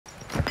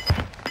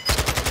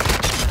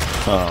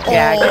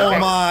Oh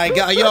my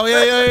god.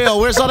 Yo.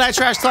 Where's all that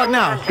trash talk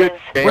now?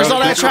 Where's all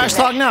that trash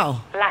talk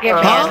now?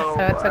 Huh?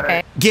 So it's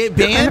okay. Get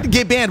banned?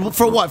 Get banned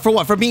for what? For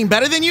what? For being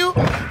better than you?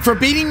 For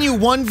beating you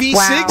 1v6?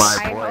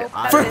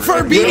 Wow.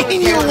 For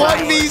beating you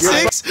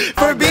 1v6?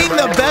 For being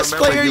the best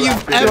player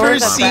you've ever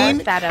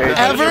seen?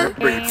 Ever?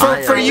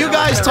 For you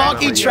guys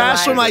talking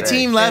trash when my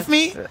team left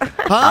me?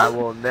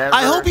 Huh?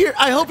 I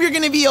hope you're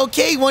gonna be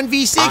okay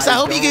 1v6. I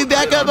hope you get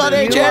back up on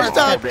that trash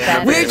talk.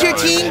 Where'd your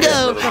team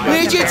go?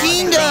 Where'd your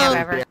team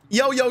go?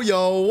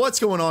 Yo, what's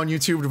going on,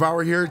 YouTube?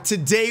 Devour here.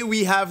 Today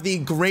we have the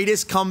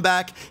greatest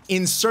comeback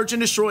in Search and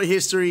Destroy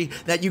history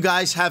that you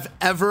guys have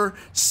ever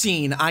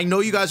seen. I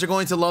know you guys are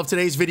going to love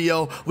today's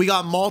video. We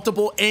got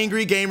multiple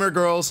angry gamer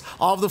girls.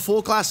 I'll have the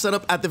full class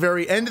setup at the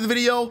very end of the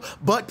video,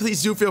 but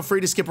please do feel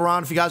free to skip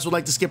around if you guys would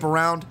like to skip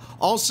around.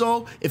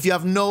 Also, if you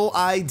have no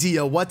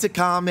idea what to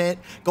comment,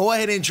 go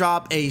ahead and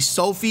drop a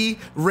Sophie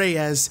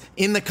Reyes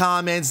in the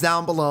comments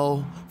down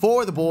below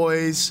for the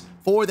boys,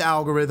 for the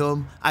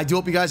algorithm. I do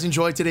hope you guys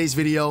enjoyed today's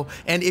video,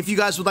 and if you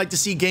guys would like to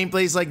see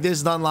gameplays like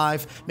this done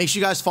live, make sure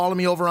you guys follow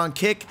me over on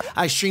Kick.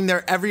 I stream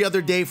there every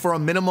other day for a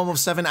minimum of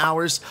 7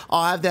 hours.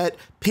 I'll have that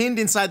pinned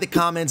inside the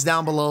comments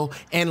down below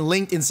and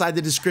linked inside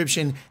the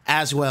description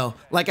as well.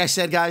 Like I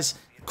said, guys,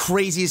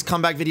 craziest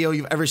comeback video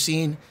you've ever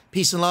seen.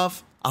 Peace and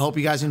love. I hope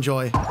you guys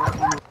enjoy.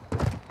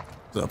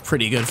 It's a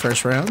pretty good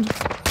first round.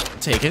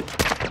 Take it.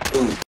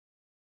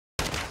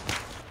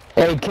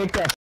 Hey, kick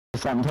that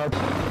something.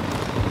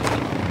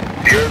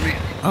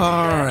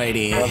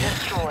 Alrighty.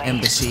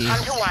 Embassy.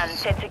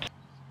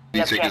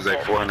 B ticket is like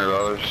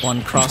 $400.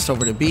 One crossed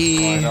over to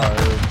B.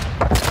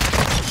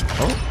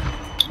 Oh.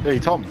 Yeah, he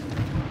told me.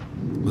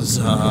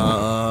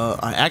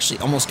 I actually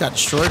almost got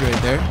destroyed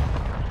right there.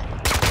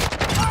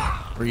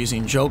 We're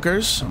using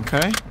jokers.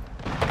 Okay.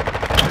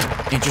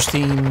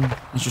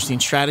 Interesting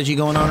strategy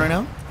going on right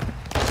now.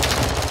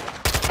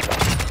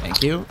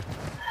 Thank you.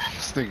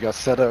 This thing got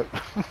set up.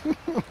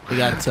 We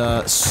got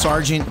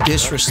Sergeant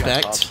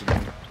Disrespect.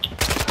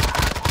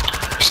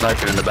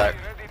 Sniping in the back.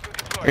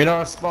 In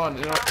our spawn.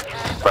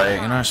 Right.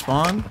 In our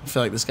spawn. I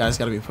feel like this guy's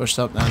got to be pushed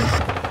up now.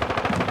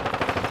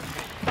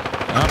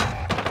 Oh.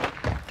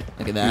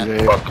 Look at that.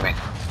 Fuck me.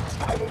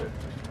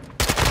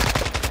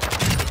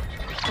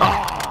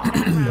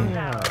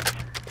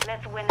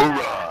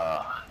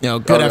 Yo,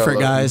 good effort,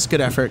 guys.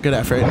 Good effort.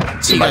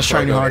 See you guys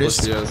trying your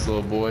hardest. Yes,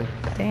 little boy.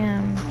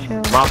 Damn,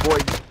 chill. My boy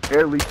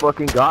barely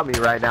fucking got me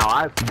right now.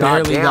 I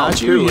barely got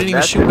you? You didn't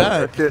even shoot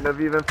back. I shouldn't have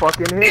even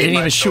fucking hit. You didn't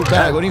even shoot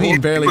back. What do you mean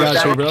barely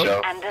got you,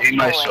 bro? Eat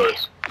my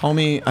shorts.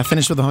 Homie, I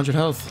finished with 100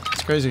 health.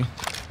 It's crazy.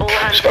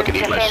 Just fucking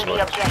eat my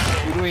shorts.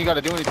 You don't even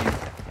gotta do anything.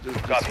 You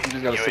just gotta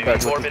sit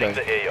back with this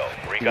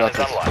guy.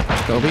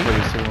 Kobe.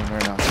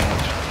 Right now.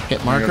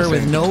 Hit marker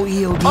with no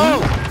EOD.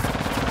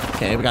 Oh!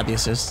 Okay, we got the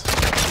assist.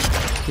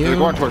 They're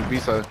going towards B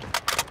side.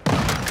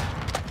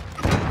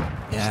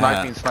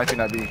 Yeah. Sniping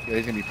that B. Yeah,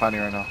 he's gonna be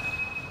planning right now.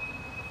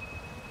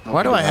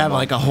 Why do I have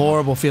like a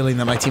horrible feeling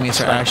that my teammates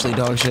are actually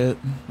dog shit?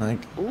 Like,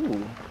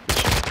 ooh.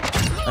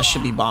 That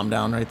should be bombed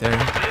down right there.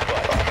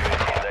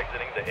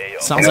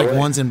 Sounds like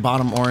one's in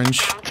bottom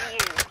orange.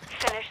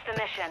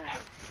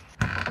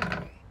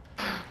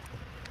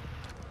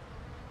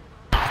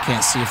 I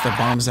can't see if the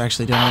bomb's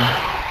actually down.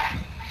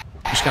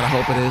 Just gotta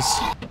hope it is.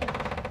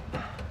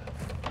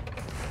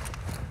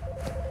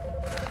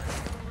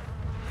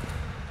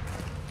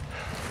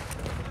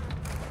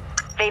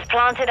 They've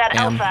planted at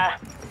Alpha.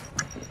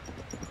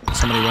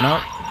 Somebody went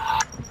up.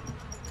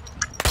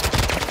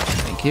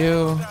 Thank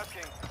you.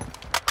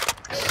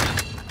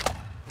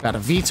 Got a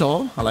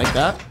VTOL. I like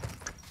that.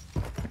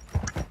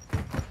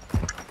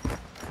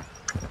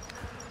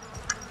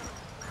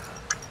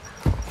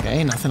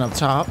 Okay, nothing up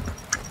top.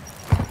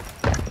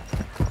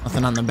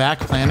 Nothing on the back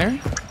planner.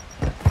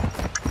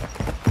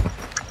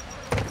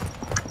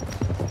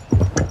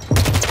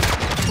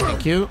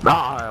 Thank you.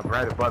 Nah,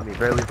 right above me,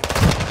 barely.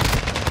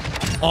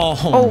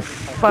 Oh,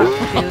 fuck,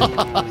 dude.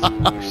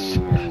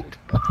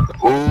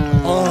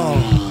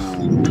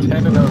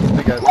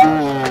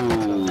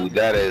 Ooh,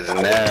 that is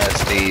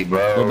nasty, bro.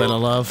 A little bit of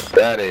love.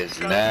 That is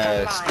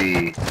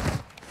nasty.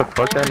 The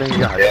fuck that nigga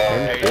got?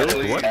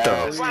 Yeah, What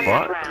the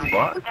fuck?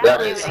 What?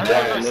 That is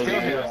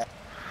nasty.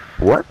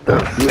 What the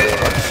fuck?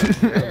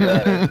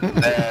 That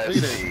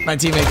is nasty. My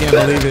teammate can't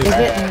believe it. Is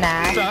it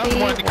nasty?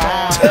 Wow.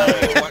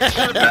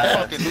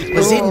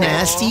 Was it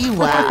nasty?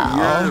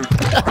 Wow.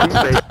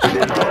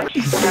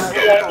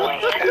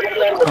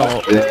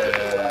 Oh.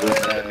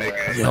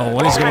 Yo,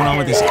 what is going on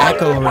with this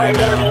echo right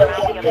now?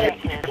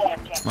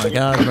 My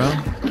God, bro.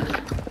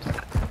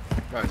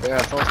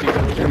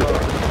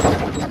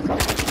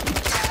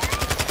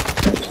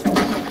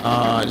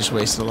 I just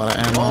wasted a lot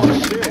of ammo.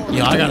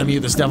 Yo, I gotta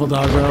mute this devil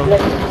dog, bro. Yo,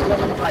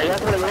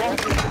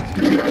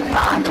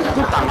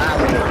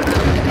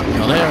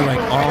 they are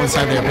like all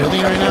inside their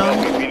building right now.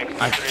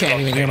 I can't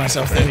even hear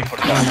myself think.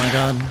 Oh my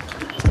God.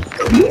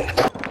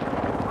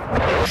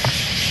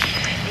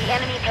 The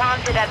enemy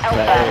planted at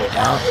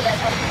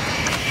Alpha.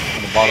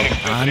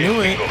 I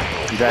knew it.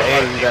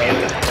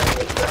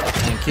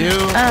 Thank you.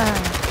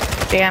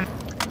 Damn.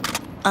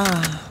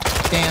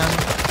 Damn.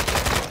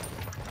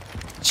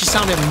 She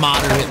sounded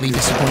moderately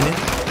disappointed.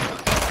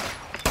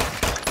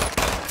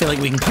 I feel like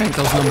we can crank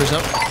those numbers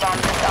up.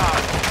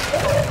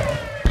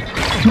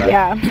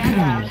 Yeah.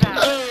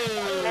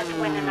 Let's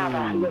win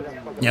another.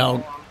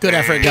 Yo, good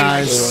effort,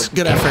 guys.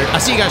 Good effort. I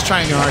see you guys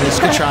trying your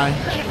hardest. Good try.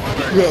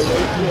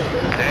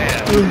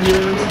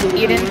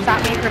 You didn't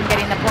stop me from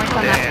getting the points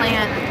on that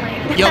plan.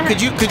 Yo,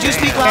 could you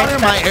speak louder?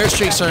 My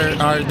airstreaks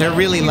are they're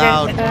really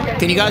loud.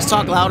 Can you guys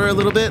talk louder a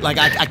little bit? Like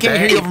I can't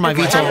hear you over my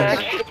VTOL.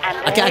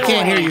 I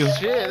can't hear you.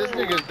 Shit, this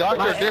nigga's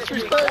Dr.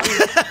 Disrespect.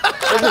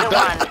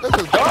 This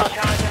is dark.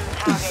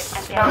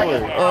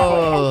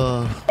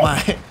 Oh,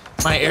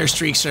 my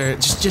airstreaks are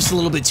just a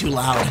little bit too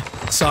loud.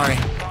 Sorry.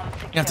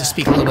 You have to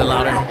speak a little bit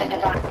louder.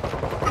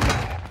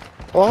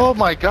 Oh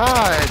my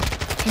god.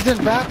 He's in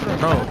the bathroom.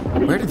 Bro,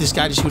 where did this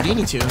guy just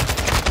Houdini to?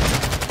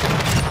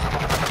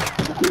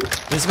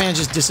 This man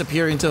just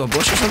disappear into a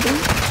bush or something?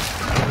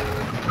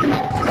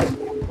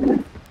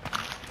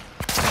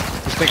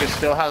 This nigga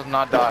still has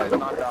not died.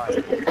 I'm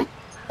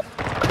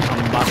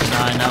about to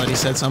die now that he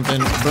said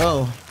something.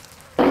 Bro,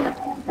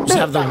 just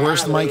have the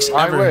worst mics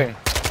ever. Yeah,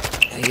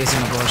 he is in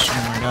the bush.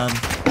 Oh my god.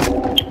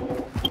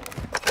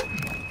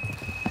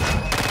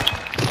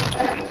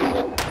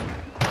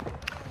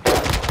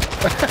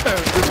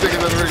 This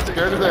nigga's already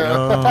scared of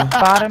that.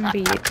 Bottom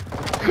beat.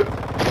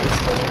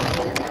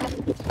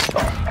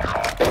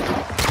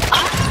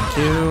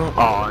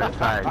 Oh,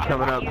 inside.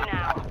 Coming up.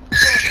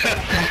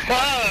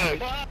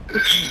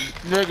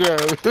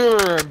 Nigga,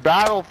 we're in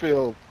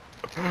Battlefield.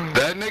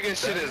 That nigga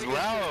shit is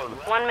loud.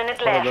 1 minute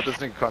Oh, let left. this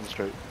nigga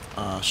concentrate.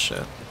 Oh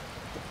shit.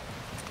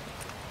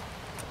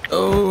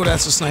 Oh,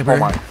 that's a sniper. Oh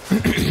my.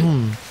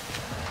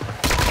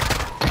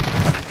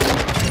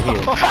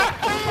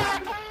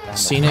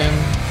 Seen him.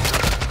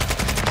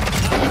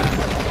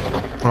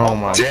 Oh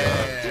my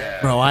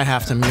god. Bro, I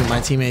have to mute my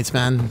teammates,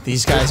 man.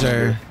 These guys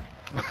are...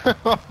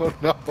 Oh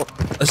no.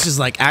 This is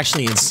like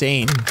actually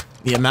insane.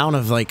 The amount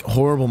of like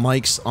horrible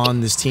mics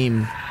on this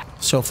team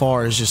so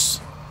far has just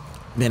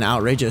been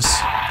outrageous.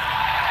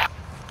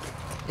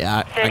 Yeah,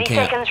 I 30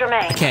 seconds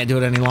remain. can't do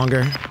it any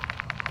longer.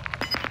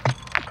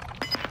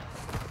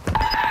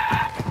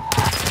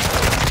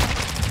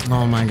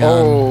 Oh my god.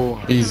 Oh,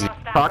 easy.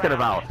 Talking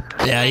about.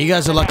 Yeah, you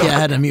guys are lucky I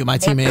had to mute my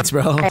teammates,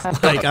 bro.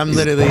 Like I'm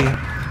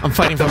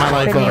fighting for my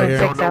life over here.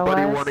 Don't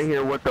nobody want to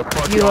hear what the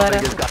fuck You y'all let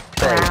niggas us got to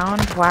say.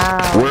 round.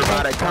 Wow. We're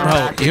about to come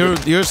back. Bro,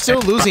 you're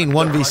still losing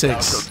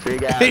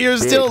 1v6. You're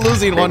still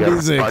losing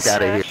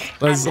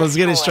 1v6. Let's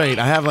get it straight.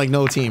 I have like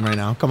no team right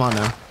now. Come on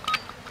now.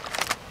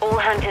 All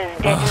hunters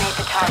detonate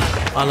the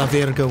target. A la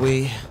verga,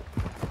 we.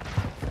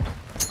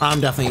 I'm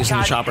definitely using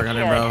the chopper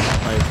gunner, bro.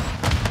 Like,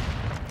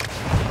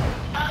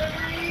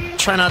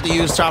 try not to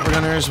use chopper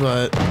gunners,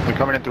 but They're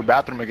coming in through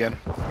bathroom again.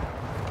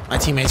 my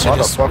teammates are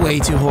just way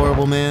too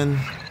horrible, man.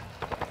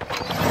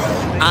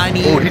 I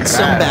need he's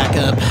some bad.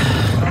 backup.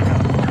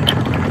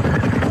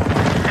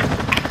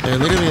 They're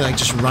literally like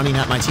just running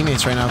at my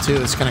teammates right now too.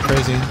 It's kind of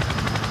crazy.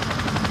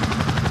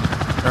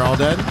 They're all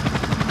dead.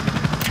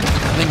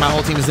 I think my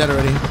whole team is dead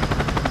already.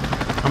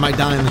 I might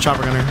die in the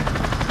chopper gunner.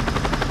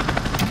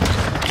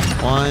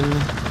 1,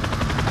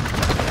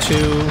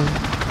 2,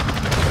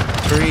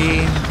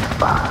 3.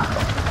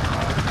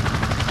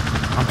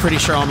 I'm pretty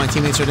sure all my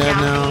teammates are dead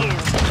now.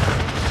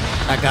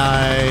 That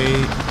guy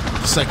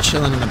is like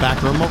chilling in the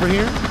back room over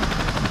here.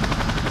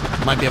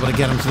 Might be able to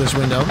get him to this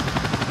window.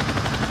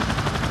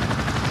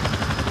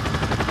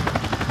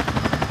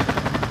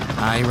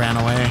 Ah, he ran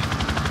away.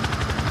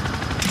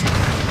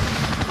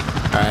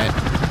 Alright.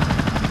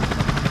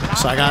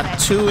 So I got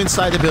 2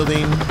 inside the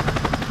building.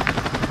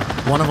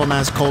 One of them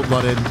has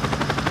cold-blooded.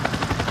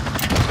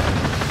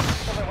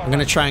 I'm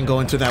gonna try and go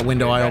into that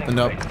window I opened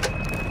up.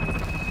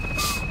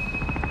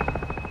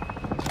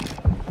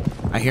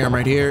 I hear him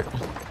right here.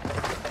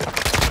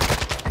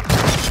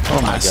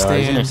 Oh my god,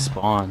 he's in his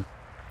spawn.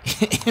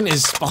 In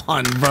his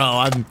spawn, bro.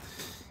 I'm...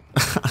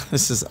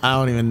 this is... I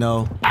don't even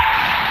know.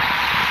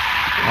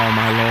 Oh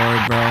my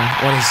lord, bro.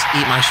 What is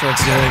Eat My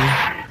Shorts doing?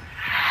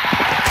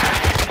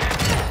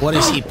 What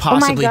is he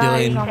possibly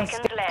doing? Seconds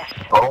left.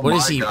 Oh What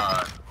is my he...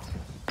 God.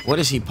 What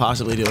is he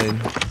possibly doing?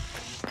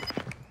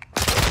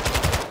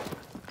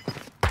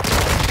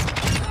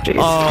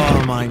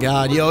 Oh my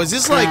god, yo, is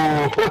this like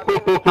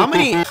how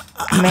many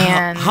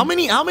Man. how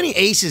many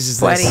aces is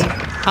this? Sweaty.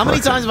 How many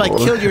times have I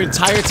killed your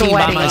entire team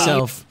by Sweaty.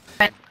 myself?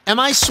 Am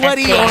I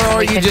sweaty or That's are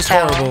we you can just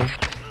tell. horrible?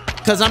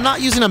 Because I'm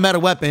not using a meta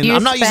weapon. You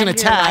I'm not using spend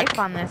your attack. life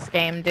on this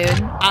game,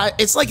 dude.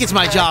 It's like it's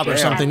my job or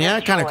something. Yeah,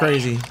 kind of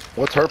crazy.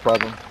 What's her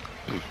problem?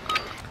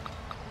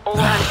 All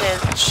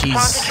hunters.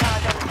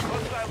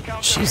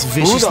 She's Who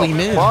viciously the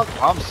mid. fuck?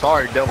 I'm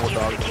sorry, Devil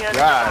Dog.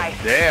 God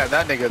damn,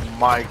 that nigga's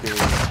mic is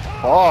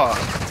fuck.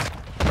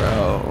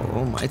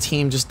 Bro, my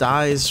team just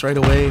dies right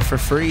away for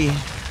free.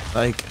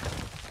 Like,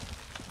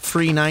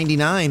 free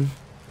 99.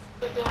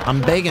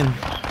 I'm begging.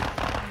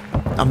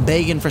 I'm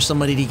begging for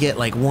somebody to get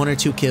like 1 or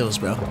 2 kills,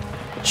 bro.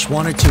 Just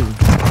 1 or 2.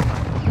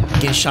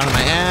 Getting shot in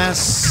my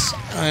ass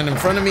and in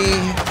front of me.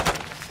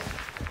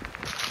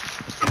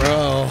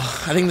 Bro.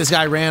 I think this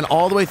guy ran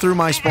all the way through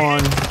my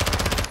spawn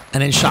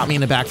and then shot me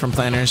in the back from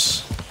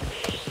planters.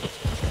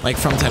 Like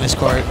from tennis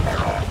court.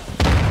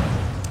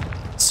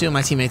 Let's see what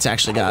my teammates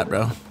actually got,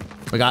 bro.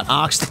 We got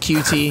Ox the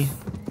QT.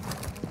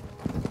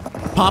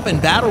 Poppin'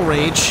 Battle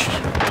Rage.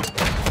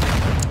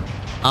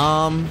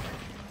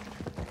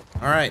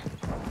 Alright.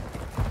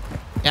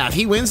 Yeah, if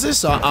he wins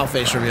this, I'll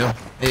face reveal.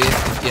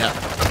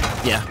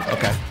 Yeah,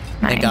 okay.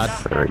 Thank God.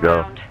 There we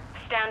go.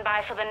 Stand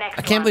by for the next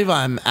I can't believe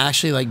I'm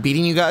actually like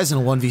beating you guys in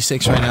a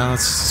 1v6 right now.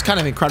 It's kind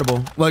of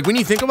incredible. Like when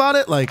you think about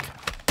it, like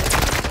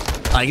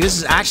this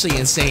is actually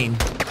insane.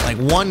 Like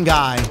one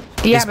guy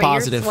is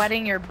positive. You're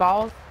sweating your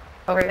balls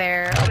over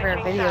there over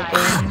a video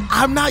game.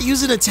 I'm not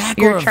using attack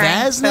or a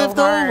Vaznev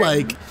though.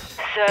 Like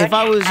if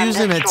I was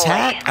using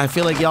attack, I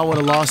feel like y'all would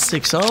have lost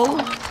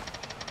 6-0.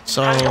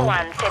 So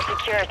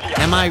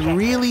am I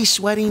really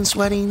sweating?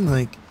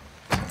 Like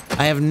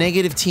I have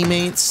negative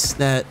teammates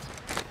that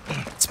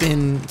it's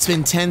been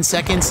 10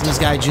 seconds and this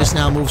guy just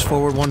now moves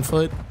forward 1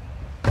 foot.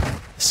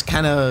 It's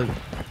kind of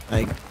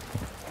like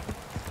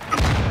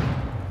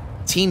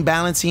team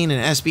balancing,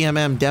 and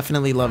SBMM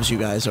definitely loves you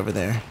guys over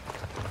there.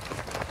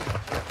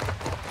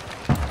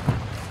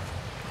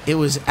 It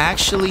was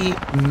actually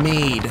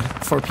made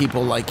for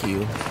people like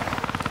you.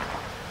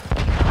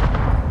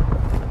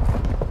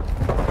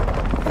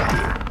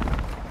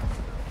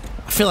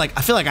 I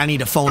feel like I need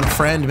to phone a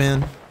friend,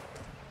 man.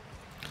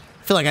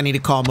 I feel like I need to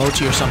call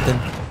Mochi or something.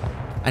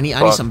 I need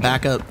some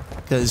backup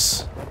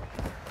because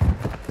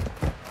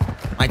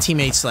my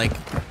teammates, like,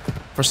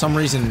 for some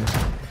reason,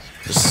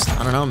 just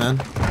I don't know, man.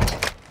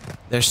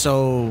 They're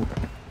so.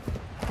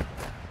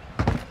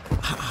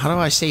 How do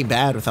I say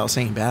bad without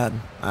saying bad?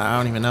 I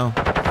don't even know.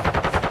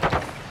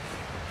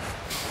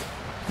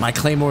 My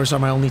claymores are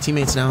my only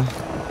teammates now.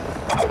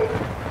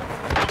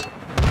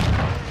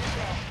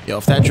 Yo,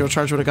 if that drill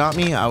charge would have got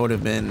me, I would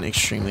have been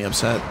extremely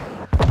upset.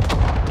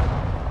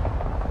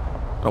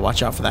 Gotta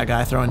watch out for that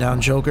guy throwing down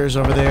jokers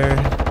over there.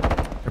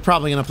 They're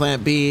probably gonna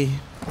plant B.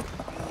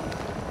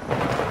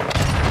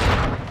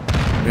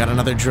 We got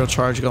another drill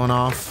charge going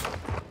off.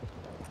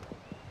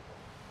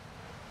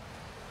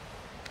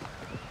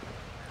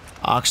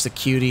 Ox the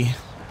cutie.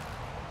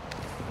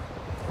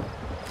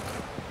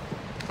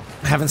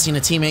 I haven't seen a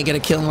teammate get a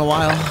kill in a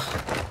while.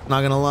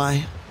 Not gonna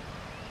lie.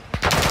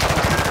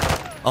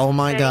 Oh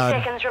my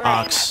God,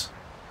 Ox.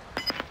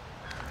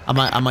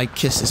 I might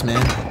kiss this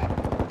man.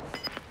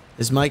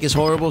 His mic is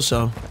horrible,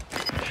 so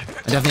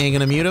I definitely ain't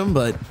gonna mute him,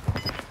 but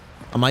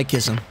I might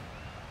kiss him.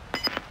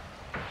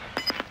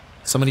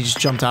 Somebody just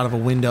jumped out of a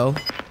window.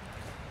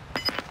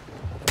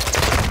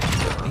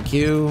 Thank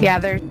you. Yeah,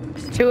 there's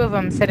 2 of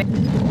them sitting.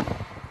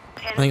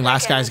 I think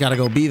last guy's gotta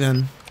go B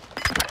then.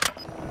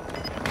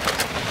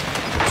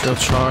 Drill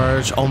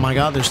charge. Oh my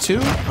God, there's 2?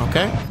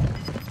 Okay.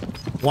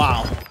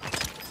 Wow.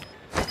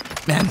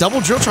 Man, double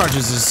drill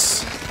charges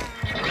is...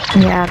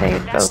 Yeah, they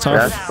both That's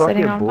sitting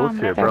fucking on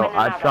bullshit, bro.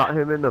 I shot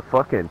him in the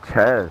fucking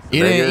chest.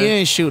 You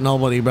ain't shoot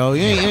nobody, bro.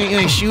 You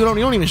ain't shoot. You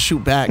don't even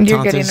shoot back.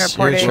 You're getting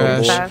reported.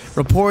 You're trash.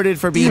 Reported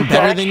for being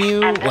better than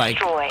you. Like,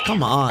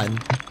 come on,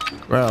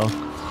 bro.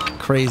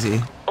 Crazy.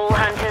 All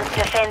hunters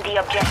defend the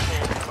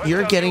objective.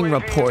 You're getting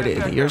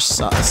reported. You're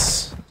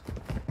sus.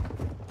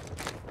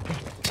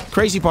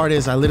 Crazy part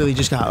is I literally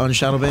just got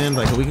unshadow banned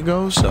like a week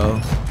ago, so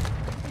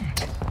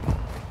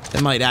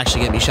it might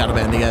actually get me shadow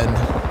banned again.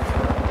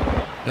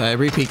 I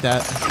repeat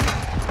that.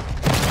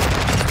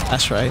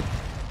 That's right.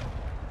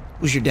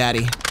 Who's your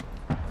daddy?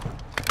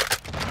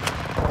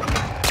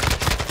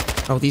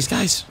 Oh, these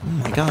guys. Oh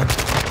my God.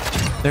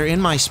 They're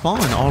in my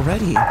spawn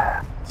already.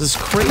 This is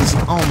crazy.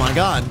 Oh my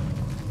God.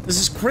 This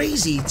is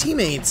crazy.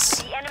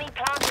 Teammates.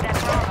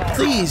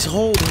 Please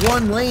hold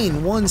one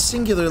lane, one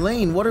singular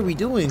lane. What are we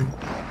doing?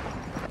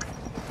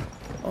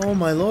 Oh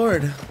my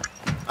Lord.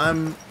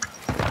 I'm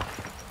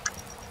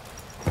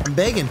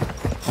begging.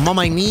 I'm on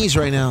my knees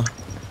right now.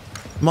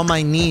 I'm on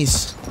my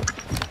knees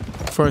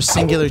for a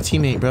singular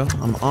teammate, bro.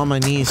 I'm on my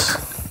knees.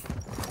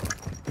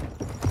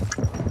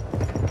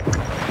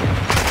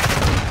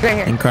 Right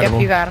here. Incredible.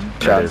 Yep, you got him.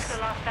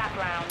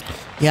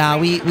 Yeah,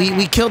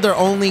 we killed their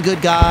only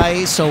good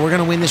guy, so we're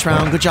gonna win this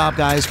round. Good job,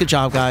 guys. Good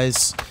job,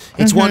 guys.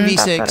 It's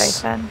 1v6. That's what I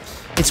said.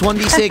 It's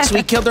 1v6.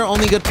 We killed their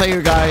only good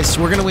player, guys.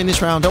 We're gonna win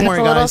this round. Don't worry,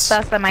 It's a little guys.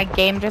 sus that my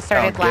game just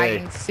started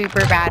lagging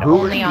super bad Who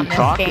only are on you this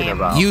talking game.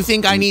 about? You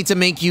think I need to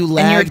make you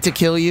lag to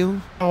kill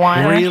you?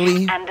 One.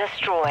 Really? And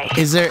destroy.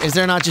 Is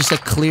there not just a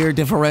clear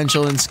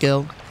differential in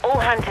skill? All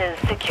hunters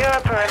secure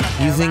a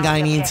perimeter. You think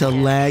I need to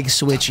lag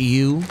switch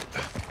you?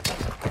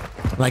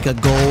 Like a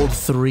gold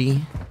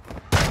 3?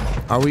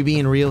 Are we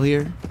being real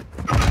here?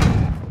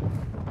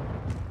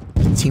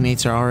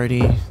 Teammates are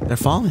already... They're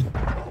falling.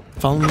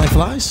 Falling like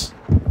flies.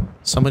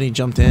 Somebody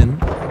jumped in.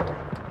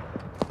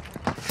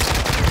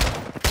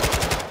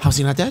 How's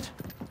he not dead?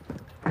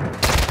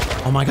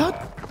 Oh my God.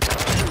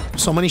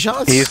 So many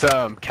shots. He's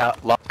That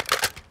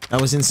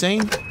was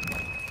insane.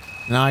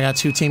 Now I got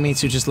 2 teammates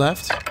who just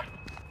left.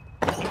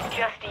 It's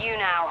just you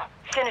now.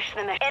 Finish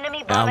the mission.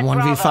 Enemy Yeah, bomb at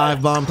 1v5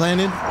 Bravo. bomb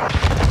planted.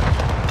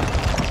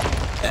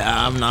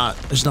 Yeah, I'm not.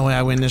 There's no way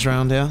I win this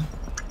round, yeah.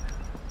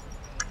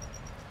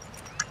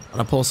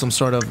 Gonna pull some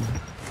sort of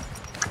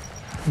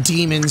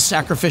demon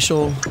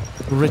sacrificial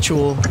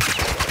ritual.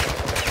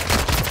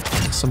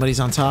 Somebody's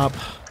on top.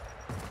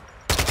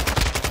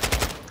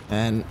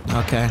 And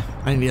okay,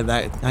 I needed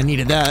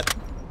that.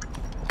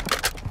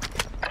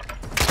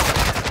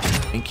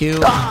 Thank you.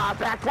 Ah,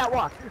 back that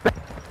walk.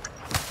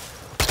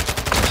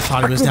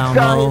 Thought he was down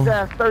low.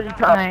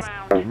 Nice.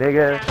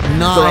 Nigga.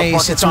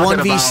 Nice. It's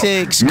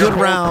 1v6. Good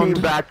round.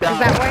 Is that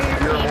why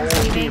your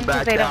team's leaving?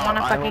 Because they don't want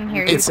to fucking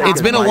hear you.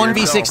 It's been a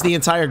 1v6 the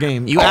entire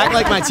game. You act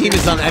like my team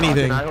has done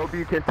anything.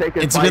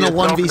 It's been a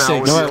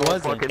 1v6. No, it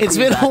wasn't. It's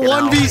been a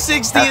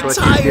 1v6 the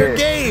entire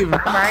game.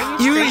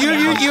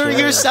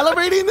 You're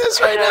celebrating this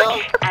right now?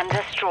 And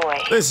destroy.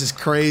 This is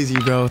crazy,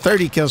 bro.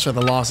 30 kills for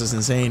the loss is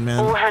insane,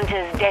 All man.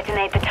 hunters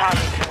detonate the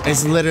target.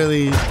 It's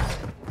literally,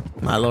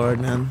 my lord,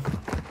 man.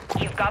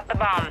 You've got the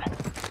bomb.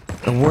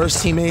 The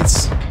worst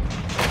teammates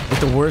with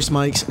the worst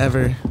mics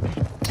ever.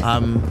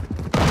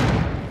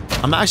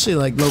 I'm actually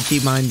like low-key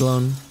mind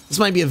blown. This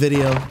might be a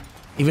video,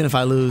 even if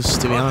I lose,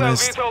 to be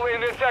honest.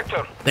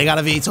 They got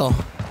a VTOL,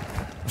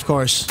 of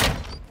course.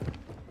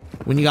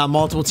 When you got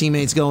multiple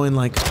teammates going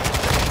like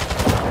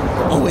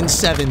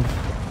 0-7,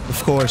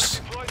 of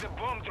course.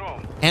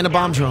 And a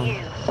bomb drone.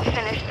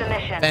 Finish the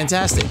mission.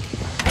 Fantastic.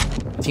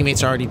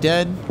 Teammates are already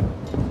dead.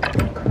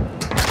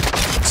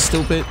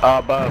 Stupid.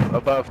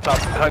 Above, top.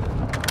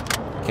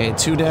 Okay,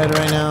 2 dead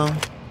right now.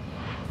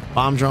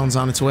 Bomb drone's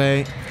on its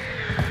way.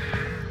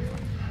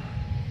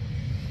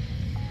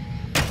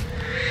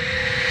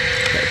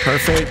 Okay,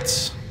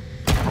 perfect.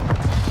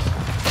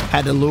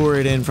 Had to lure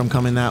it in from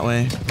coming that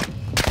way.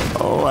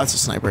 Oh, that's a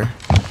sniper.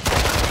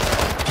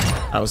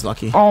 I was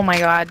lucky. Oh my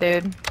god,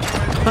 dude.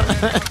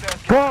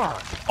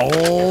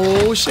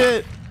 Oh,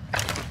 shit.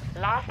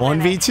 Last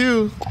minute.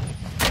 1v2.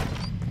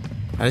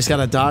 I just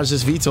gotta dodge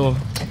this VTOL.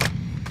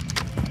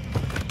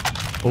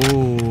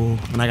 Ooh,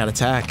 and I got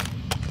attack.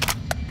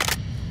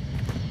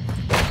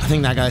 I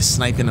think that guy's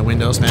sniping the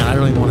windows, man. I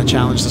really want to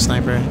challenge the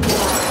sniper.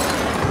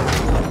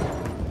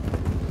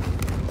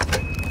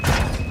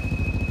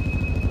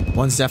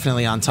 One's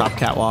definitely on top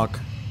catwalk.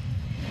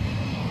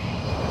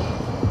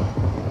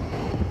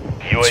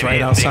 It's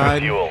right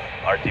outside.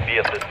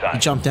 He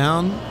jumped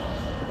down.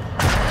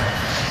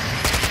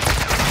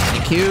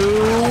 Thank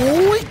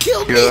you. He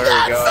killed me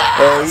that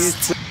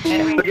fast.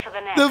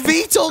 The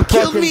VTOL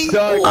killed me.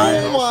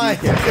 Oh my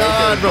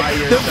god, bro.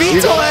 The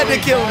VTOL had to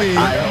kill me.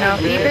 No,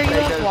 either you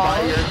have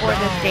walls or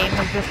this game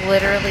is just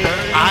literally.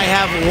 I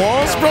have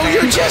walls, bro.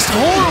 You're just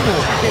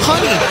horrible.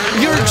 Honey,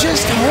 you're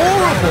just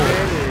horrible.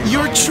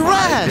 You're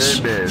trash.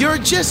 You're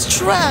just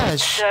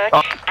trash.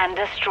 Search and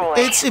destroy.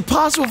 It's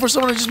impossible for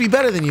someone to just be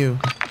better than you.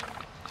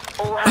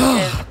 All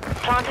hunters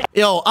planted.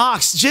 Yo,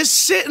 Ox, just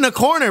sit in a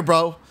corner,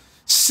 bro.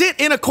 Sit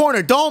in a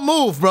corner. Don't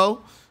move,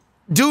 bro.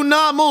 Do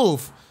not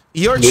move.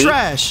 You're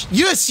trash.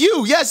 Yes,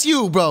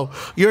 you, bro.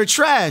 You're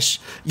trash.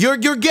 You're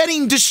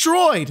getting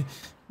destroyed.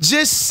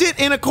 Just sit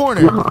in a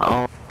corner.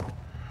 Oh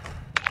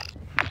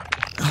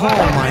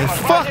my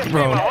fuck,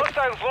 bro.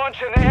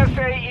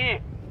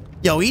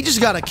 Yo, he just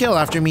got a kill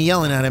after me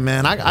yelling at him,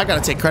 man. I gotta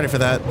take credit for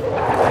that.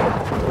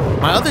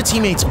 My other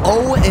teammate's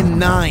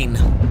 0-9.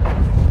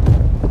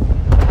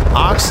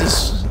 Ox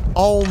is...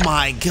 Oh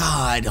my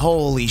god.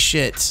 Holy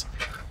shit.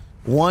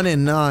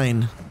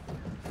 1-9.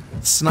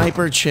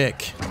 Sniper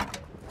chick.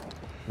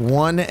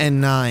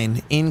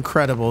 1-9.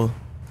 Incredible.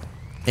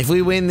 If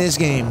we win this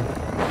game...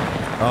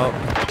 Oh,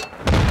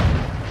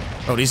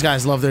 these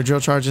guys love their drill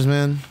charges,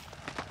 man.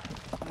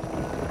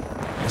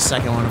 The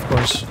second one, of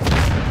course.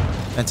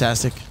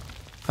 Fantastic.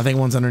 I think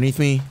one's underneath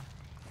me.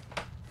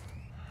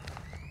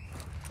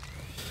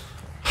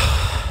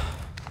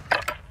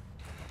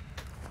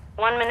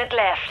 One minute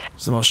left.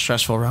 It's the most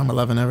stressful round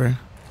 11 ever.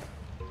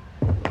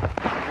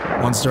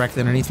 One's directly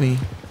underneath me.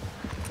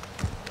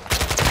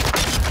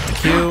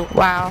 Thank you.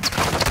 Wow.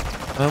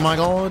 Oh my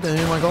god,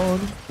 oh my god.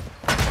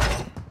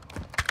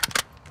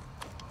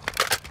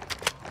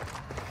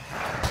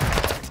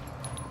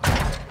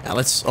 Now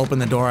let's open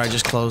the door I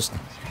just closed.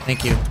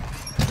 Thank you.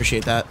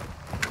 Appreciate that.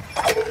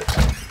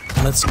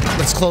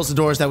 Let's close the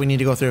doors that we need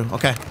to go through.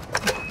 Okay.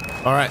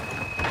 Alright.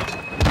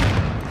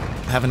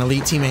 I have an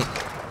elite teammate.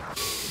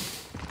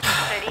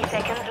 30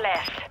 seconds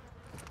left.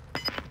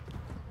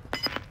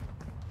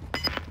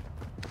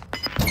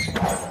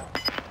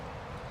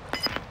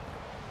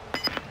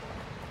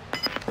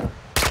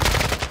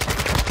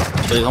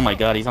 Oh my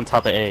god, he's on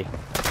top of A.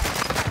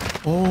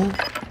 Oh.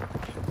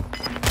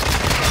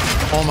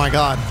 Oh my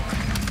god.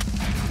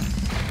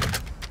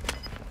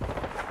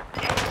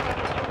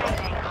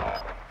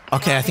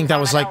 Okay, I think that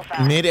was like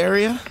mid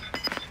area.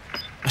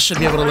 I should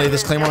be able to lay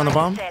this claymore on the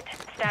bomb.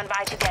 Stand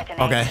by to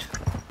detonate. Okay.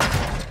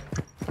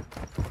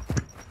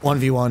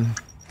 1v1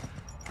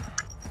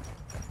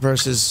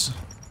 versus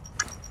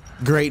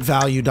great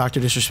value Dr.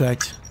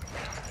 Disrespect.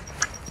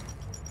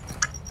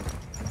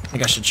 I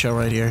think I should chill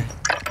right here.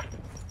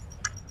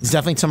 He's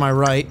definitely to my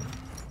right.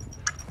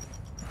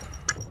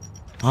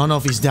 I don't know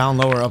if he's down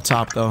low or up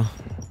top though.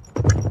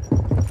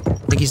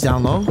 I think he's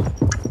down low.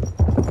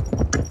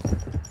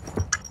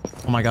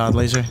 Oh my god,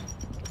 laser.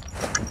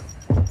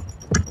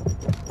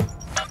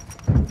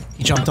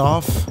 jumped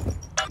off.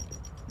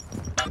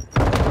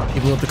 He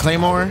blew up the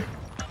Claymore.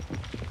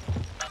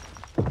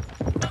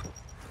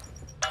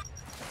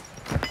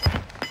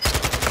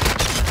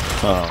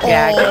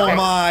 Oh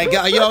my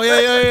god.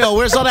 Yo.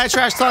 Where's all that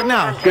trash talk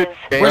now?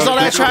 Where's all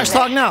that trash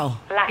talk now?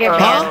 Get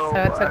banned, so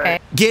it's okay.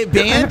 Get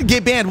banned?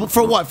 Get banned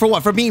for what? For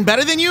what? For being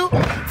better than you?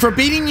 For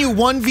beating you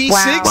 1v6?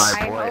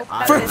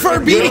 Wow. For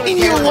beating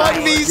you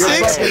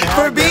 1v6?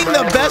 For being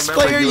the best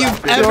player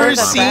you've ever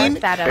seen?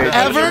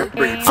 Ever?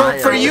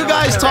 For you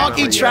guys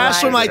talking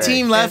trash when my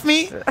team left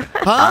me?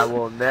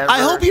 Huh?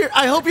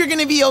 I hope you're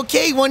gonna be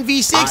okay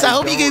 1v6. I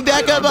hope you get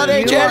back up on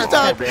that trash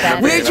talk.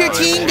 Where'd your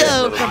team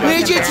go?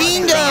 Where'd your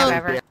team go?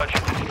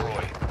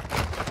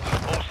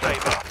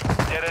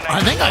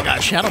 I think I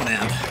got Shadow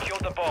Man.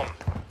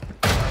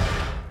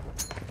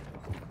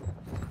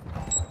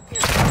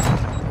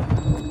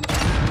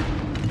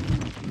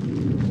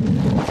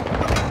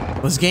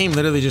 This game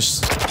literally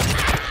just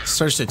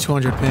starts at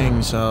 200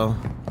 ping, so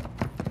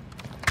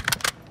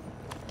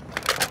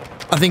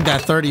I think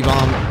that 30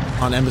 bomb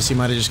on Embassy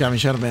might have just got me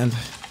shadow banned.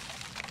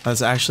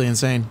 That's actually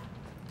insane.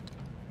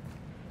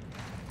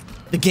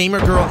 The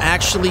gamer girl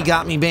actually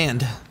got me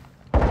banned.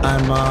 I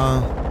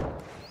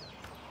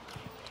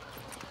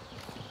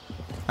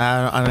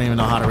don't even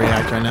know how to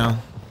react right now.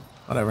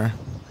 Whatever.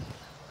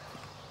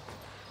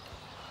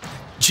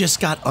 Just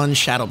got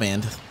unshadow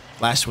banned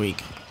last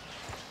week.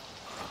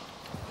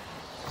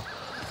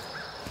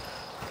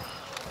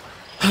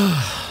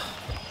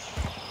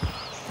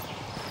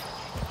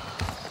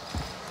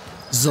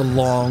 This is a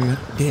long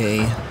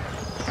day.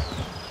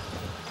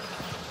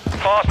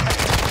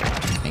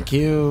 Thank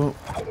you.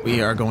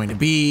 We are going to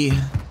be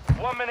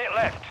 1 minute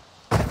left.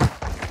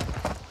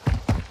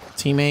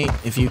 Teammate,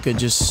 if you could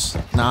just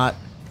not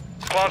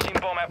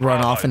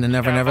run off into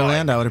Never Never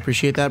Land, I would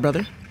appreciate that,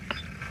 brother.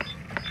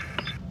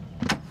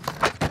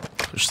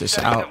 Push this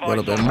out a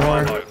little bit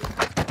more.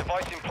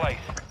 Device in place.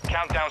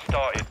 Countdown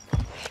started.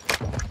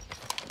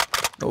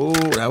 Oh,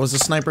 that was a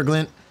sniper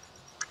glint.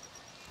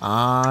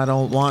 I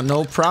don't want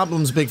no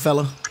problems, big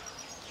fella.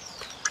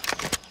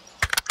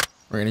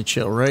 We're gonna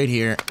chill right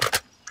here.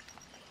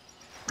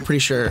 Pretty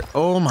sure.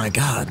 Oh my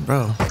god,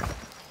 bro.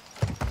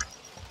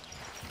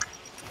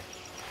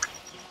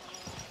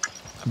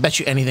 I bet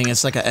you anything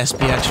it's like a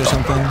SPX or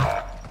something.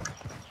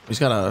 He's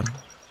got a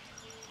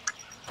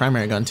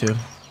primary gun too.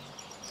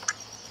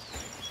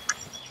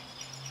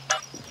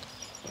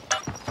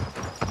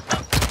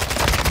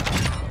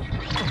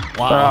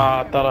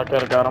 Wow. I thought I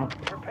could have got him.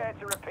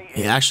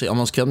 He actually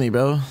almost killed me,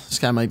 bro. This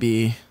guy might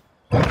be...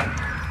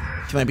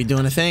 He might be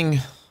doing a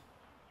thing.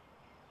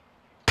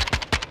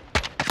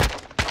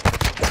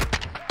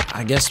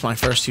 I guess my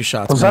first two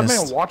shots Was missed.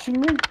 that man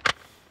watching me?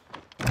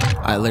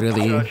 I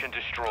literally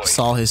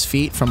saw his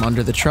feet from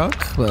under the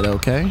truck, but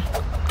okay.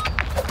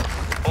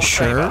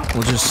 Sure,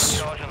 we'll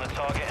just...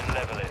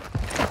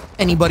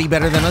 Anybody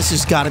better than us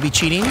has got to be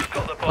cheating.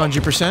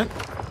 100%.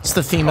 It's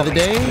the theme of the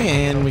day,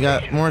 and we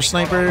got more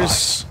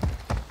snipers.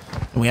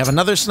 And we have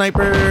another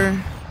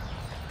sniper.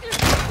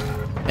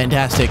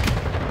 Fantastic.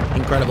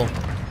 Incredible.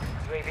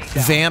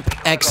 Vamp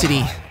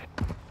Exity.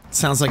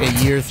 Sounds like a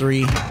year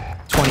 3,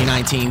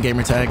 2019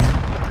 gamer tag.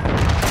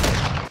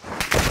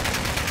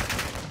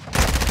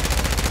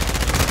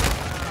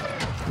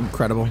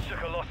 Incredible.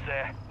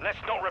 Let's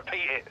not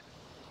repeat it.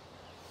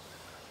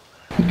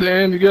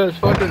 Damn, you guys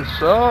fucking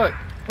suck.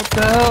 What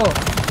the hell?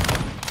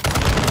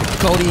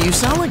 Cody, you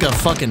sound like a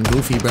fucking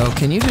goofy, bro.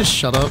 Can you just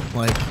shut up?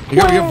 Like,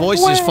 your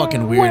voice is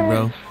fucking weird,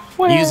 bro.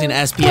 You're using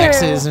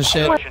SPXs and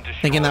shit,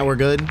 thinking that we're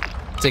good.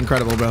 It's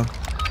incredible, bro.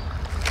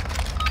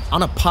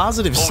 On a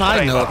positive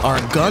side note, our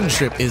gun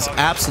trip is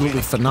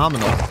absolutely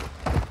phenomenal.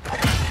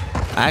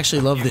 I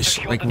actually love this,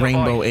 like,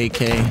 rainbow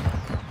AK.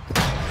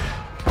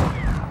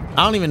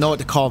 I don't even know what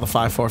to call the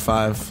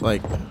 5.45.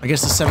 Like, I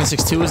guess the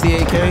 7.62 is the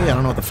AK. I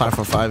don't know what the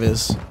 5.45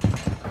 is.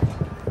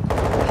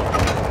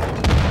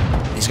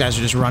 These guys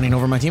are just running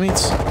over my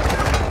teammates.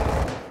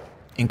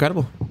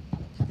 Incredible.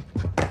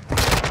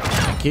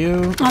 Thank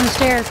you. On the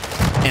stairs.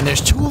 And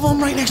there's 2 of them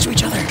right next to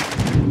each other.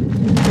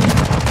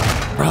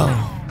 Bro.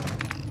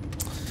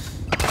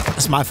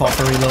 It's my fault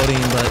for reloading,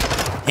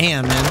 but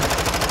damn, man.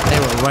 They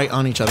were right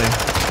on each other.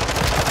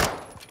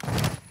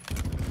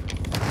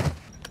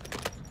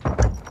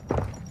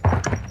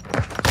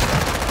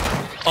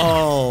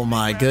 Oh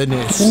my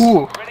goodness.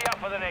 Ooh.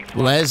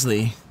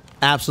 Leslie.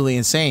 Absolutely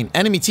insane.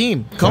 Enemy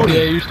team. Cody.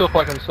 Yeah, you still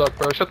fucking suck,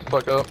 bro. Shut the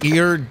fuck up.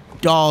 You're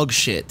dog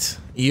shit.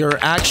 You're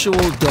actual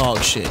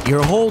dog shit.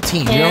 Your whole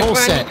team. Your whole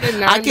set.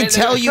 I can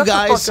tell you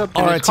guys are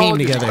a team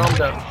together.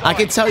 I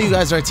can tell you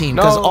guys are a team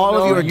because all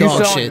of you are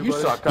dog shit. You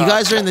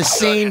guys are in the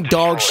same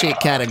dog shit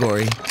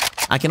category.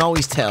 I can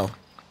always tell.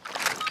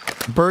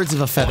 Birds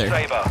of a feather.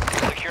 I'm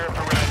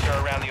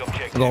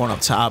going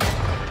up top.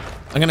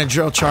 I'm gonna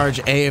drill charge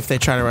A if they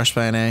try to rush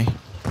by an A.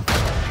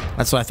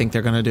 That's what I think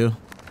they're gonna do.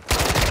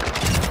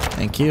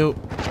 Thank you.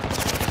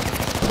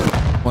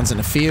 One's in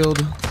the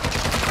field.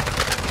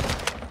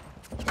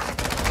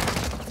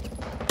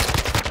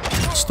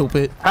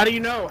 Stupid. How do you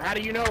know? How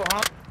do you know,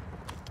 huh?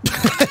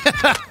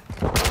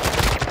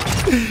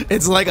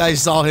 It's like I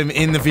saw him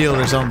in the field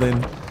or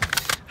something.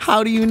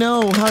 How do you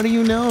know? How do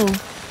you know?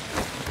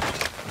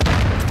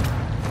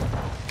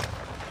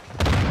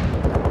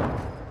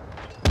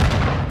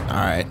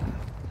 Alright.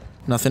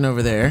 Nothing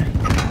over there.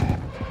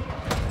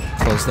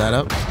 Close that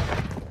up.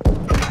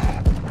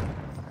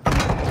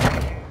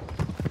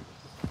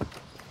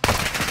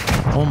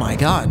 Oh my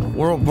god.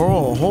 World,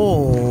 bro.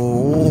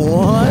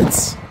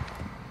 What?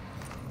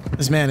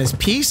 This man is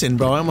piecing,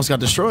 bro. I almost got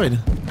destroyed.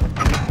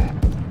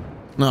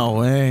 No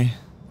way.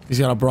 He's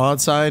got a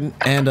broadside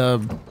and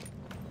a...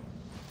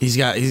 He's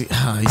got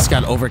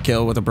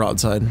overkill with a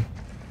broadside.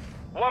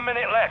 1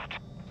 minute left.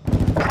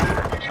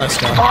 Let's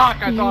go.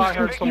 Fuck, I thought I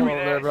heard someone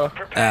over there, bro.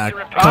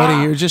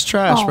 Cody, you're just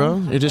trash, bro.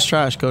 You're just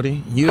trash,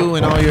 Cody. You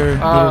and all your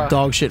little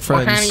dog shit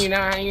friends. Well, how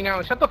do you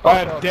know? Shut the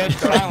fuck up. Dead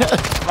silence.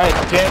 I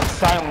had dead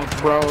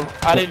silence, bro.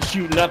 I didn't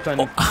shoot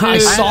nothing. I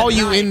saw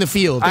you in the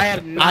field.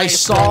 I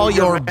saw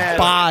your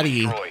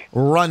body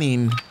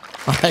running.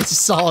 I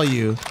saw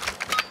you.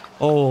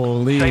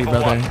 Holy,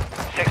 brother.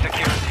 Check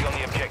security on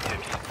the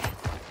objectives.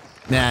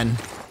 Man.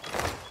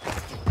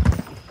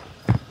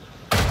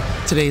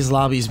 Today's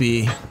lobbies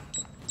be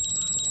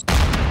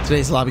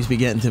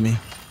getting to me.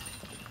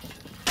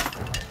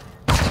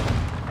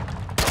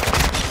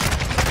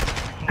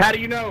 How do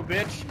you know,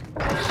 bitch?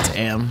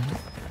 Damn.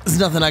 There's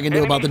nothing I can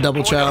do about the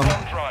double chow.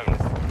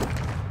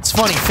 It's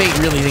funny, Fate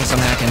really thinks I'm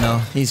hacking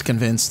though. He's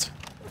convinced.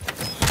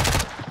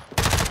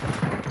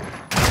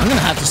 I'm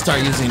gonna have to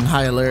start using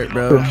high alert,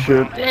 bro.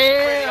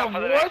 Damn,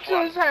 what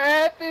just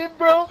happened,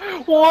 bro?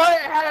 What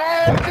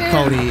happened?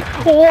 Cody.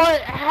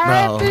 What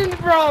happened,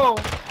 bro?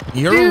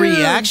 Your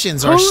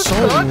reactions are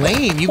so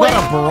lame. You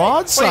got a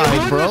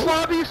broadside, bro.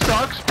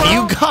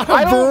 You got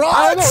a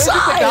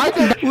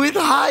broadside with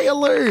high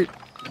alert.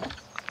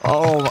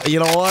 Oh, you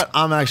know what?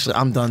 I'm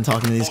done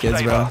talking to these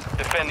kids, bro.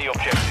 Defend the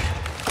objective.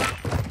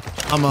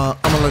 I'm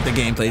gonna let the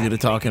gameplay do the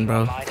talking,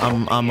 bro.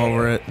 I'm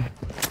over it.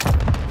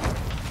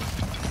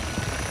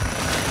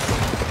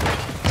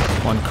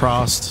 One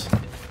crossed.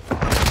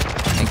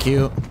 Thank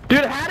you.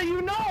 Dude, how do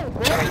you know,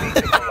 bro?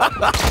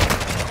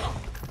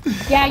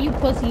 Yeah, you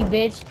pussy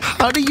bitch.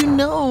 How do you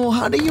know?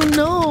 How do you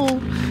know?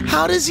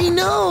 How does he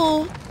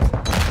know?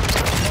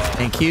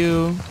 Thank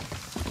you.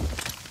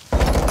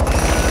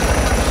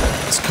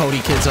 This Cody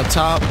kid's up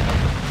top.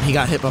 He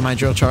got hit by my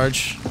drill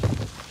charge.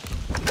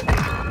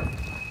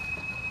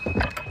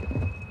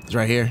 He's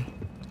right here.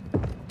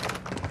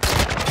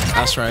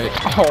 That's right.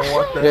 Oh,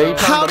 what the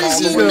How does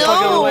he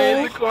know?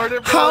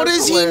 How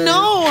does he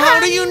know? How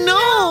do you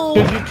know?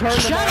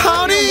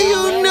 How do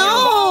you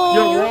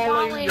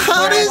know?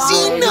 How does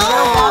he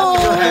know?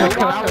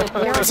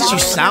 That's what you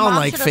sound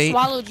like, Fate.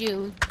 Bro,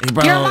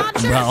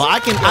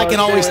 I can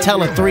always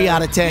tell a 3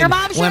 out of 10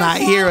 when I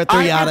hear a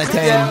 3 out of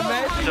 10.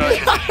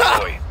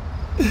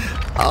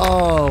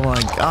 Oh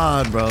my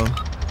god, bro.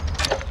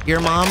 Your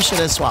mom should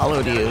have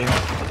swallowed you.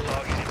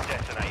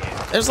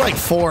 There's like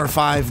 4 or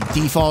 5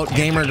 default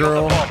gamer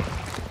girl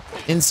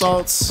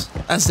insults.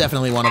 That's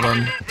definitely one of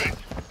them.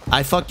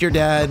 I fucked your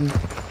dad.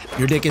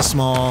 Your dick is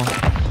small.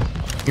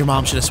 Your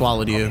mom should have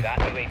swallowed you.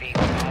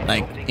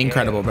 Like,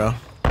 incredible, bro.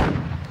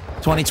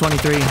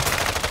 2023.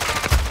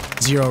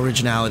 0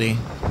 originality.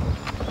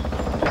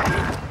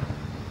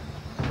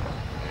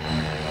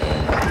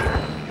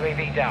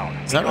 UAV down.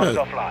 Is that what?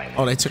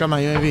 Oh, they took out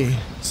my UAV.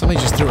 Somebody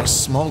just threw a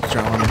smoke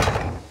drone.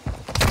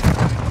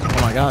 Oh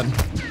my god.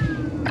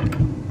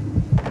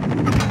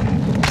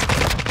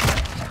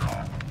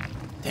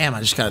 Damn,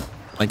 I just got,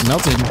 like,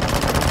 melted.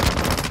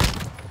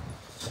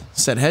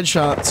 Said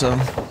headshot, so...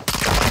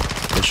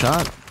 Good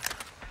shot.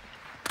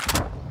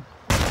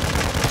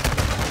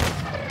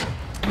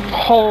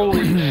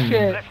 Holy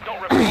shit.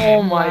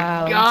 Oh my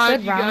god,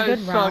 Good you round, guys good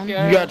suck round.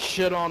 ass. You got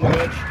shit on,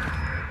 bitch.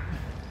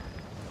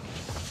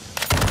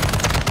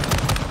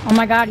 Oh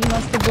my god, he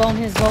must have blown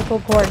his vocal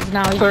cords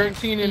now.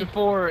 13 and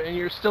 4, and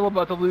you're still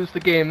about to lose the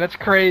game. That's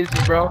crazy,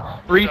 bro.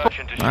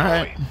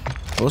 Alright.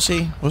 We'll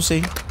see. We'll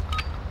see.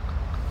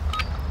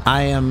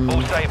 I am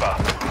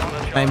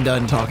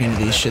done talking to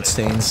these shit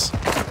stains.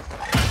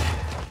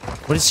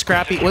 What is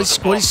Scrappy? What is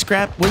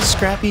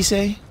Scrappy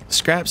say?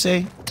 Scrap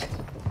say?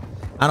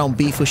 I don't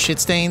beef with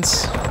shit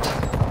stains.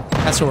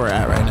 That's where we're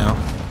at right now.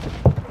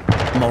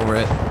 I'm over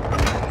it.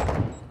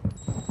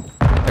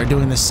 They're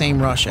doing the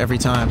same rush every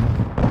time.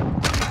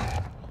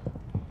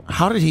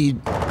 How did he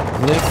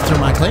live through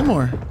my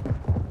claymore?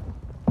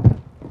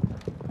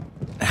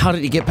 How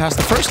did he get past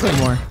the first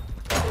claymore?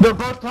 They're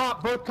both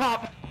top, both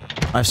top.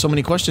 I have so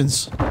many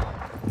questions.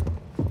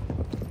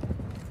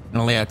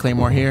 Gonna lay a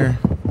claymore here.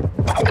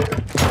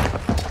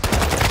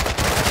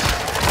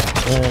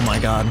 Oh my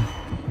god.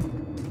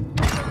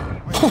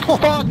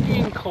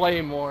 Fucking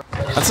Claymore.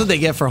 That's what they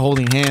get for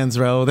holding hands,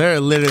 bro. They're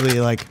literally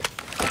like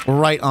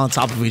right on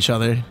top of each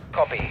other.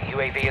 Copy.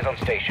 UAV is on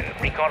station.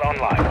 Recon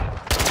online.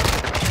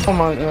 Oh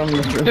my,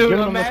 Dude,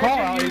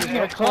 imagine using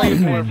a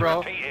Claymore,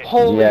 bro.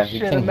 Holy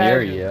shit,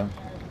 imagine.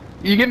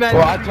 You get mad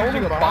at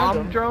using a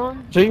bomb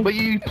drone, but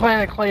you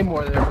plant a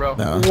Claymore there, bro.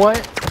 No. What?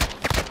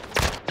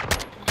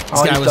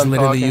 This guy was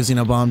literally using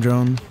a bomb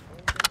drone.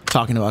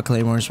 talking about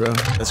claymores, bro.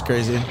 That's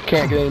crazy.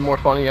 Can't get any more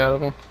funny out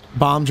of him.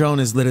 Bomb drone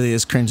is literally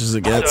as cringe as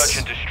it gets. Search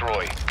and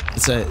destroy.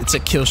 It's a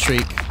kill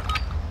streak,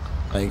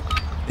 like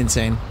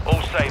insane.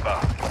 All Saber.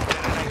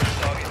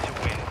 Target to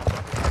win.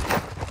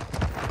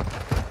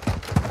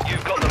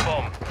 You've got the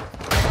bomb.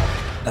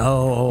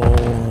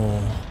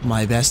 Oh,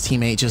 my best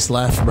teammate just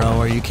left, bro.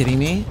 Are you kidding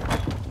me?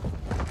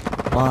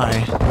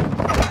 Why?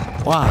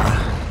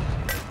 Why?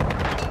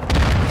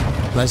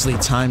 Leslie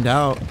timed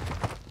out.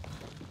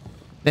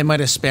 They might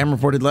have spam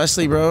reported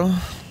Leslie, bro.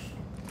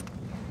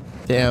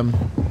 Damn.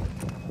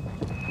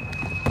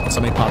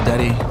 Somebody popped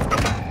Daddy.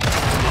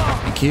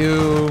 Thank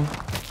you.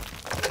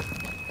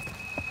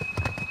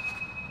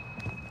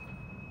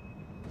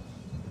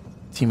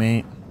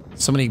 Teammate.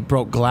 Somebody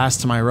broke glass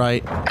to my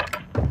right.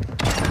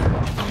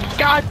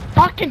 God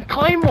fucking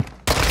Claymore.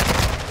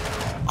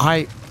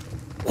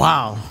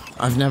 Wow.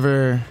 I've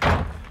never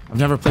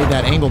played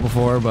that angle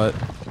before, but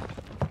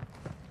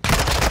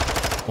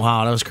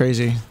wow, that was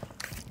crazy.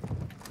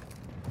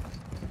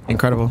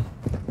 Incredible.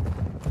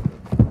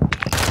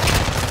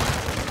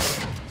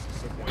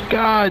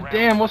 God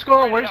damn, what's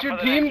going on? Where's your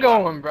team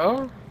going,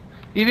 bro?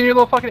 Even your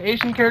little fucking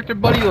Asian character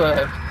buddy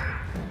left.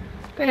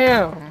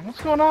 Damn,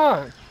 what's going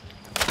on?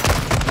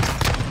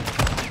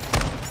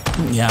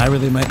 Yeah, I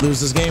really might lose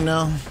this game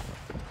now.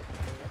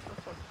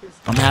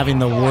 I'm having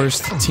the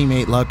worst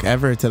teammate luck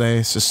ever today.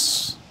 It's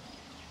just...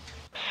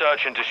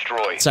 Search and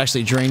destroy. It's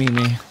actually draining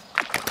me.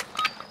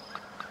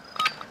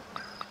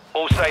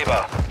 All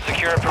Saber.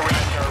 Secure a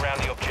perimeter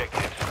around the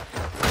objectives.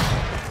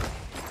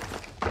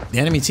 The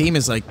enemy team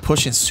is like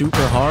pushing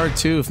super hard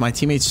too. If my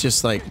teammates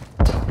just like...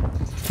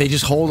 If they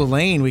just hold a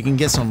lane, we can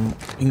get some...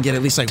 We can get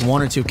at least like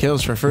 1 or 2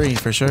 kills for free,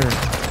 for sure.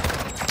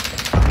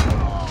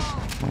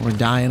 We're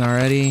dying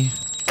already.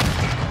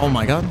 Oh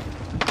my god.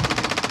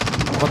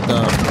 What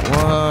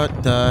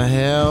the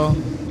hell?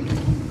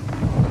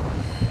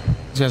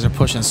 These guys are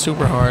pushing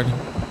super hard.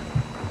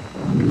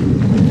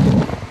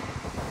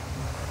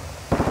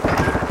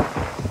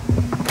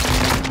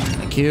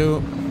 Thank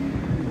you.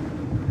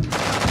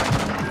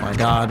 Oh my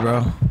god,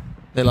 bro.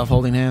 They love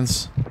holding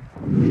hands.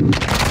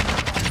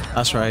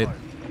 That's right.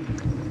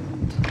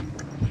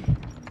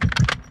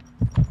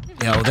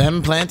 Yo,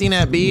 them planting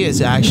at B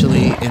is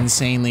actually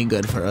insanely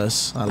good for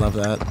us. I love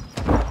that.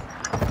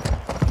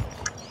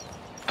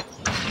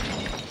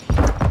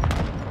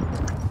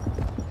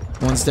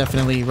 One's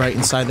definitely right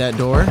inside that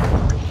door.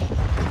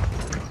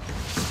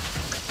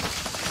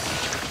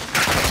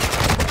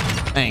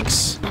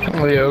 Thanks.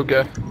 Oh, yeah,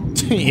 okay.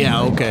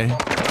 Yeah, okay.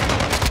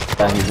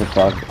 He's a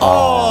fuck.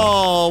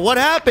 Oh, what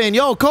happened?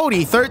 Yo,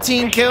 Cody,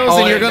 13 kills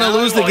and you're gonna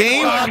lose the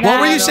game?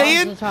 What were you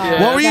saying?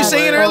 What were you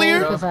saying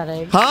earlier?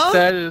 Huh?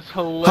 That is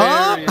hilarious.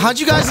 Huh? How'd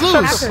you guys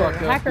lose?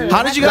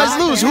 How did you guys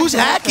lose? Who's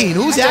hacking?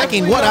 Who's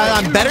hacking? What?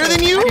 I'm better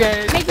than you?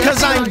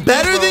 Because I'm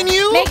better than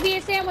you? Make me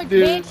a sandwich,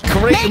 bitch.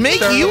 Great. Make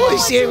you a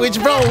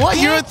sandwich, bro. What?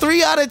 You're a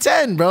 3 out of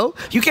 10, bro.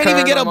 You can't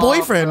even get a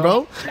boyfriend,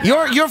 bro.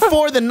 You're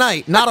for the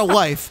night, not a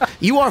wife.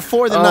 You are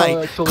for the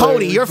night.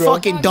 Cody, you're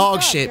fucking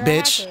dog shit,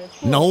 bitch.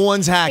 No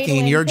one's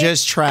hacking. You're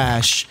just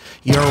trash.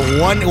 You're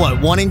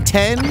 1 in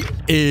 10?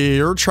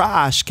 You're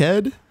trash,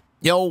 kid.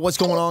 Yo, what's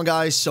going on,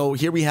 guys? So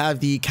here we have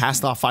the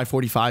Kastov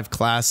 545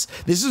 class.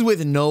 This is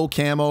with no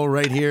camo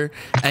right here.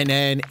 And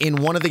then in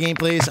one of the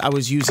gameplays, I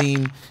was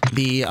using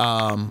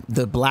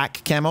the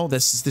black camo.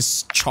 This is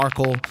this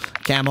charcoal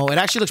camo. It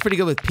actually looks pretty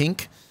good with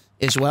pink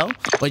as well,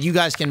 but you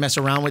guys can mess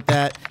around with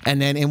that.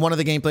 And then in one of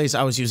the gameplays,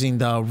 I was using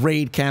the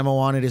raid camo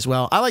on it as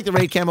well. I like the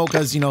raid camo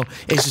because, you know,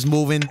 it's just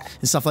moving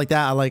and stuff like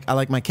that. I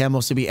like my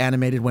camos to be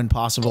animated when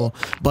possible.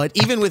 But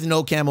even with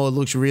no camo, it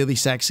looks really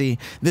sexy.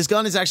 This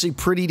gun is actually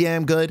pretty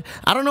damn good.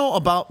 I don't know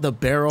about the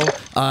barrel.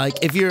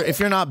 If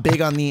you're not big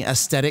on the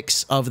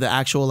aesthetics of the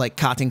actual like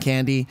cotton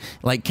candy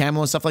like camo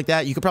and stuff like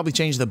that, you could probably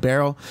change the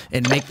barrel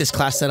and make this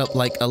class setup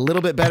like a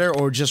little bit better,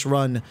 or just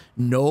run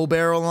no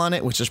barrel on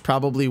it, which is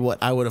probably what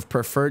I would have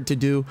preferred to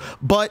do.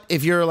 But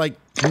if you're like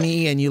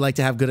me and you like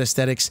to have good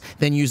aesthetics,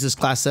 then use this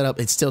class setup.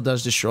 It still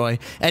does destroy.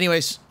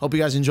 Anyways, hope you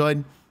guys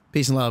enjoyed.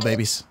 Peace and love,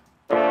 babies.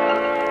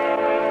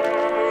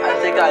 I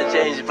think I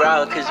changed,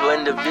 bro, because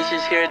when the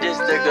bitches hear this,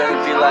 they're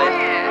gonna be like,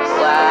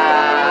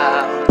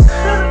 wow.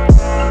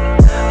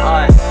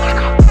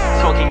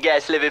 Smoking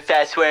gas, living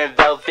fast, wearing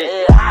velvet.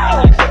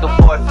 Looks like a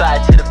 4 or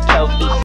 5